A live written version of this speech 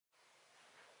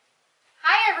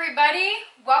everybody,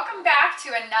 welcome back to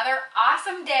another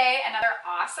awesome day, another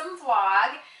awesome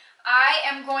vlog. I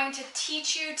am going to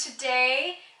teach you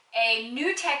today a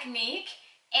new technique,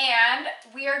 and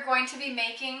we are going to be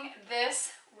making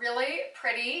this really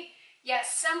pretty yet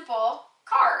simple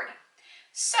card.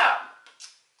 So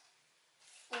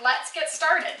let's get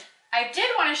started. I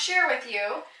did want to share with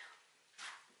you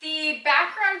the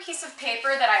background piece of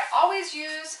paper that I always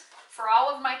use for all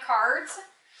of my cards.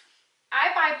 I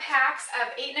buy packs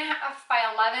of 8.5 by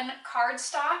 11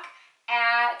 cardstock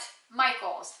at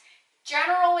Michael's.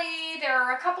 Generally, there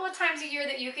are a couple of times a year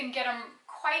that you can get them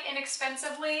quite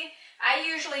inexpensively. I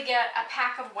usually get a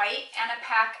pack of white and a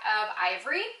pack of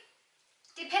ivory,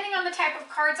 depending on the type of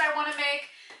cards I want to make.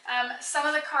 Some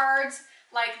of the cards,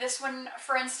 like this one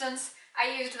for instance,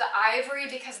 I used the ivory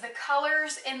because the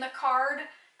colors in the card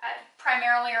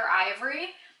primarily are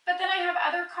ivory. But then I have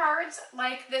other cards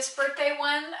like this birthday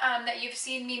one that you've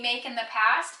seen me make in the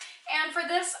past. And for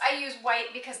this, I use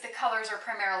white because the colors are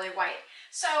primarily white.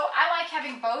 So I like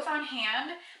having both on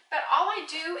hand, but all I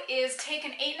do is take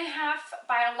an 8.5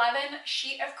 by 11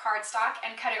 sheet of cardstock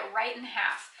and cut it right in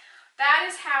half. That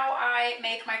is how I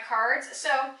make my cards. So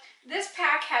this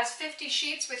pack has 50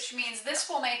 sheets, which means this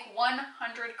will make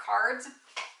 100 cards.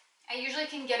 I usually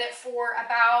can get it for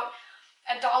about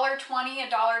 $1.20,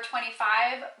 $1.25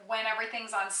 when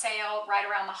everything's on sale right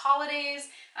around the holidays.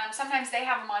 Sometimes they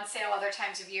have them on sale other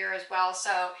times of year as well,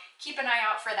 so keep an eye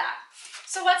out for that.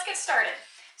 So let's get started.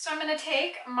 So I'm going to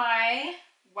take my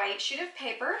white sheet of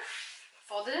paper,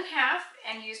 fold it in half,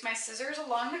 and use my scissors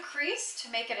along the crease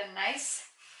to make it a nice,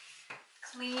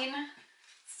 clean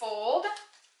fold.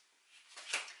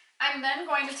 I'm then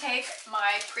going to take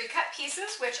my pre-cut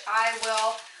pieces, which I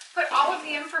will put all of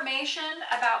the information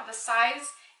about the size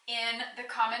in the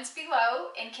comments below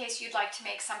in case you'd like to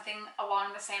make something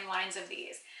along the same lines of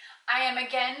these. I am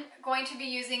again going to be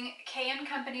using K &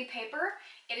 Company paper.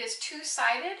 It is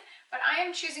two-sided, but I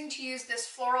am choosing to use this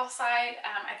floral side.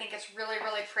 I think it's really,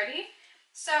 really pretty.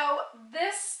 So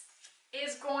this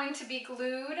is going to be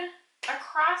glued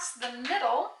across the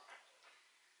middle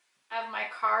of my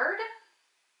card,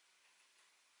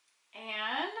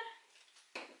 and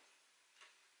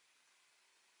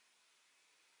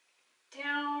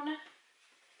down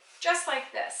just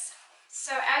like this.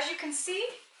 So as you can see,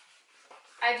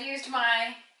 I've used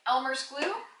my Elmer's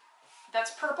glue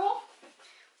that's purple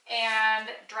and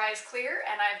dries clear,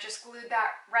 and I've just glued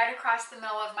that right across the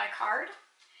middle of my card.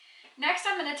 Next,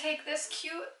 I'm going to take this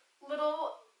cute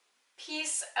little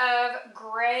piece of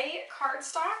gray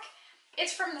cardstock.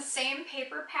 It's from the same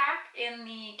paper pack in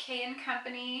the K &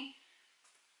 Company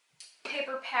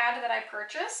paper pad that I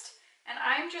purchased. And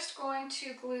I'm just going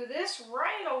to glue this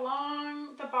right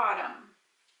along the bottom.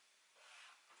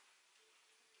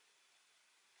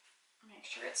 Make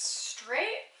sure it's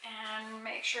straight and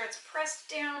make sure it's pressed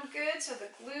down good so the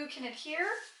glue can adhere.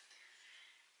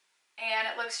 And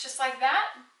it looks just like that.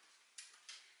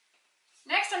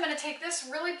 Next, I'm going to take this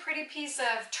really pretty piece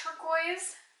of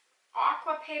turquoise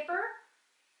aqua paper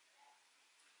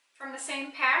from the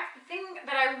same pack. The thing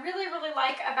that I really, really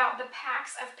like about the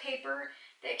packs of paper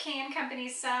that K & Company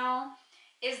sell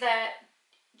is that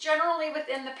generally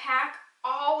within the pack,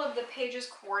 all of the pages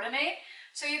coordinate.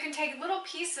 So you can take little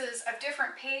pieces of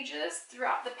different pages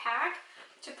throughout the pack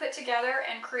to put together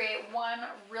and create one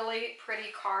really pretty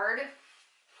card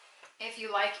if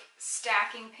you like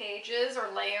stacking pages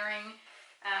or layering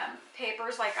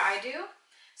papers like I do.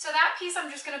 So that piece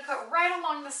I'm just going to put right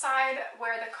along the side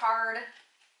where the card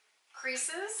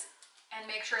creases and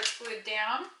make sure it's glued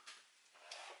down.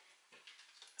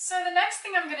 So the next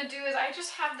thing I'm going to do is I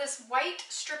just have this white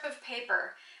strip of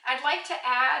paper. I'd like to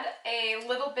add a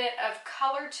little bit of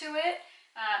color to it,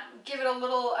 give it a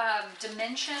little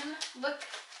dimension look.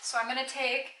 So I'm going to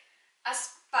take a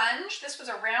sponge. This was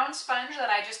a round sponge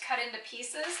that I just cut into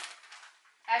pieces.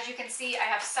 As you can see, I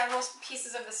have several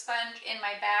pieces of the sponge in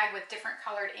my bag with different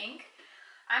colored ink.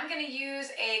 I'm going to use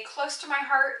a close to my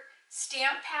heart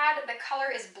stamp pad. The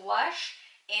color is blush,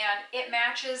 and it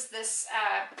matches this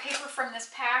paper from this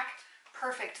pack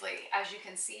perfectly, as you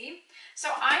can see. So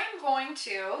I am going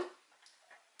to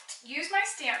use my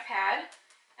stamp pad,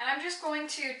 and I'm just going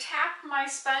to tap my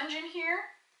sponge in here,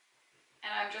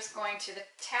 and I'm just going to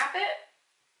tap it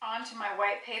onto my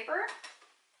white paper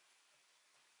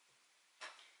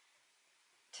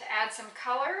to add some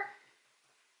color.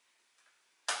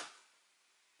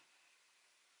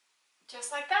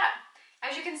 Just like that.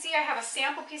 As you can see, I have a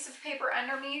sample piece of paper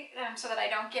under me so that I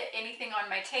don't get anything on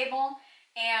my table,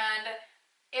 and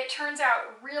it turns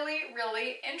out really,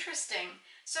 really interesting.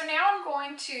 So now I'm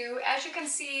going to, as you can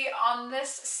see on this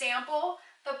sample,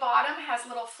 The bottom has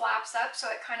little flaps up, so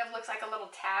it kind of looks like a little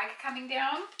tag coming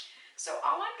down. So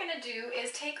all I'm going to do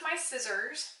is take my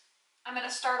scissors. I'm going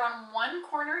to start on one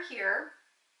corner here,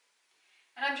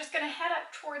 and I'm just going to head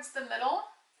up towards the middle.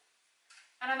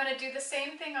 And I'm going to do the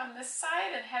same thing on this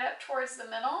side and head up towards the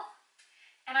middle.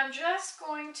 And I'm just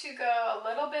going to go a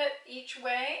little bit each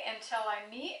way until I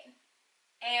meet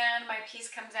and my piece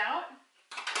comes out,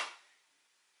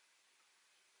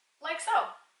 like so.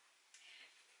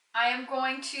 I am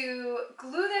going to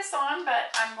glue this on,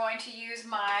 but I'm going to use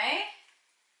my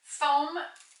foam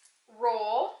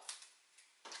roll.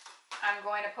 I'm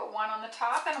going to put one on the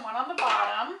top and one on the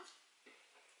bottom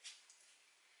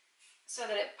so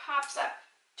that it pops up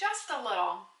just a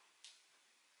little.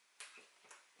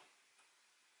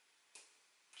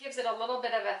 Gives it a little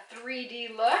bit of a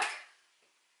 3D look.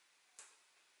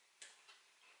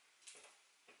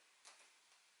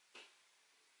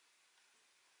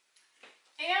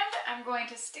 And I'm going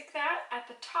to stick that at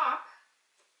the top,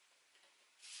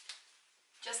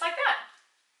 just like that.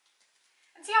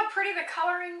 And see how pretty the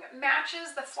coloring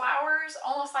matches the flowers,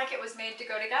 almost like it was made to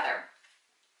go together.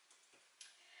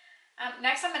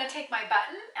 Next I'm going to take my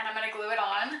button and I'm going to glue it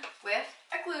on with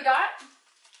a glue dot.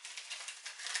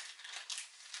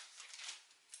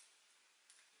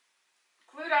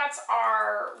 Glue dots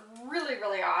are really,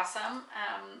 really awesome.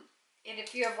 And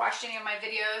if you have watched any of my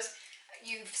videos,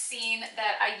 you've seen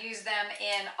that I use them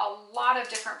in a lot of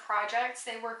different projects.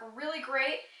 They work really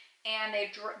great, and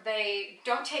they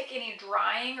don't take any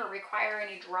drying or require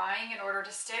any drying in order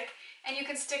to stick. And you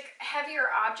can stick heavier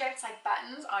objects like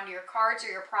buttons onto your cards or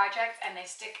your projects, and they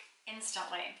stick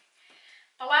instantly.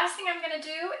 The last thing I'm going to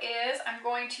do is I'm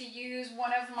going to use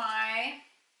one of my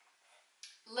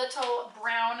little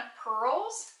brown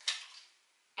pearls,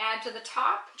 add to the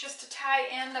top just to tie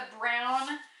in the brown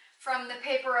from the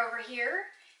paper over here,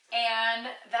 and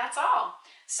that's all.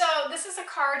 So this is a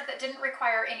card that didn't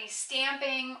require any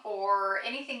stamping or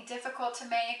anything difficult to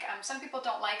make. Some people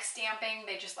don't like stamping,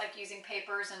 they just like using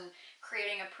papers and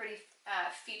creating a pretty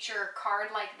feature card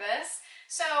like this.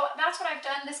 So that's what I've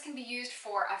done. This can be used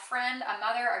for a friend, a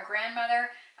mother, a grandmother.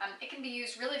 It can be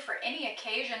used really for any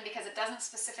occasion because it doesn't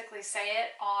specifically say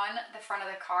it on the front of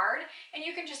the card, and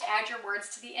you can just add your words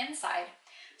to the inside.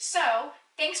 So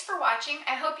thanks for watching.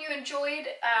 I hope you enjoyed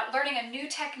learning a new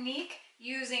technique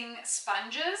using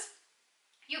sponges.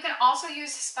 You can also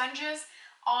use sponges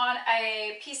on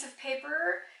a piece of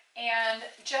paper and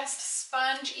just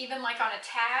sponge, even like on a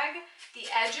tag, the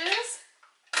edges.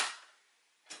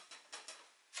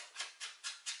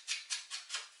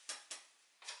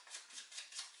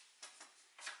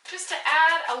 Just to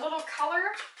add a little color.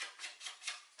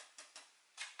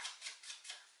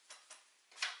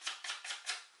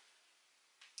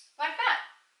 Like that.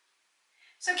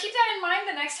 So keep that in mind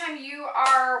the next time you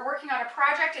are working on a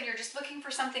project and you're just looking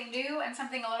for something new and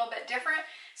something a little bit different.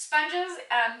 Sponges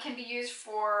can be used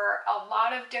for a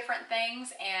lot of different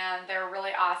things, and they're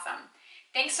really awesome.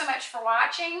 Thanks so much for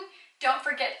watching. Don't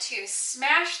forget to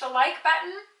smash the like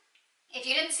button. If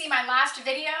you didn't see my last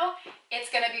video, it's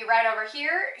going to be right over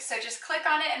here. So just click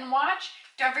on it and watch.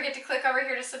 Don't forget to click over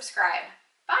here to subscribe.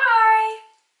 Bye!